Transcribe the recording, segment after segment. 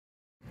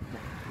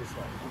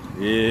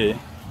Yeah.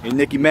 Hey,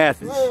 Nikki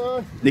Mathis.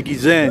 Nikki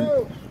Zen.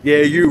 Yeah,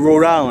 you,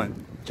 Rhode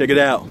Island. Check it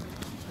out.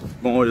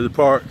 Going to the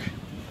park.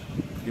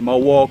 Get my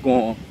walk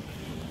on.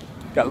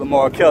 Got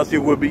Lamar Kelsey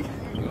with me.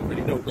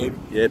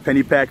 Yeah,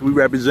 Penny Pack, we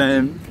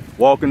representing.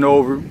 Walking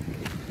over.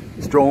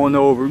 Strolling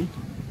over.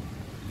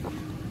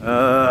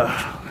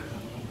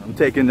 I'm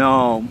taking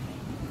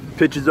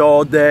pictures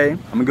all day. I'm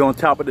gonna go on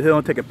top of the hill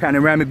and take a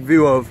panoramic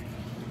view of,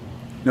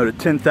 you know, the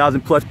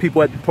 10,000 plus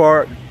people at the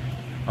park.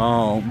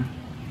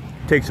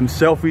 Take some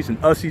selfies and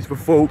ussies for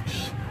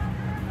folks.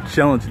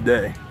 Chilling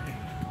today.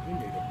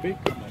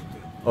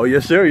 Oh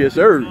yes sir, yes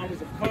sir.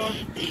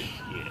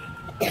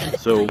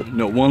 So, you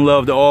know, one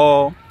love to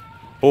all.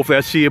 Hopefully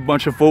I see a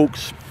bunch of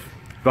folks.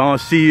 If I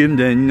don't see them,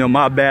 then, you know,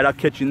 my bad. I'll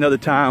catch you another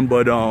time.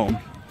 But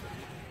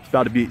it's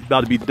about to be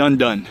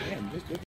done.